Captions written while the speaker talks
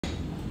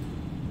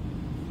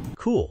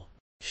cool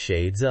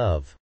shades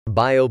of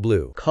bio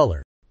blue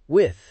color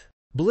with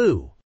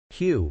blue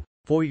hue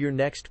for your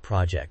next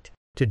project.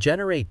 To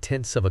generate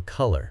tints of a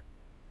color,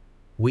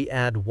 we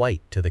add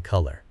white to the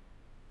color,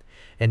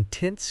 and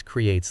tints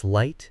creates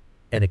light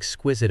and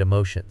exquisite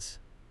emotions.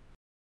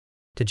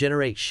 To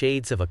generate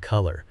shades of a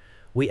color,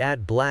 we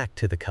add black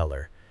to the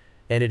color,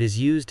 and it is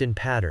used in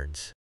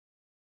patterns.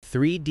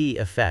 3D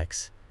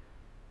effects,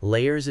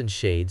 layers and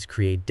shades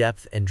create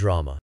depth and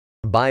drama.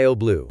 Bio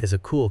blue is a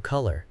cool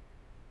color,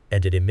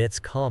 and it emits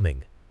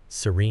calming,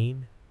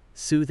 serene,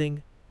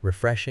 soothing,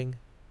 refreshing,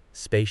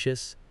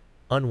 spacious,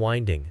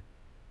 unwinding,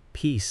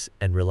 peace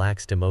and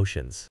relaxed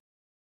emotions.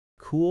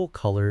 Cool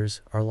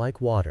colors are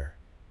like water,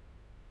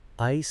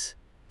 ice,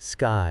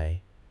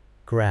 sky,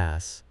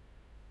 grass,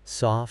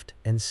 soft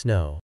and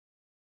snow.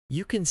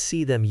 You can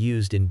see them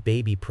used in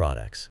baby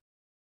products,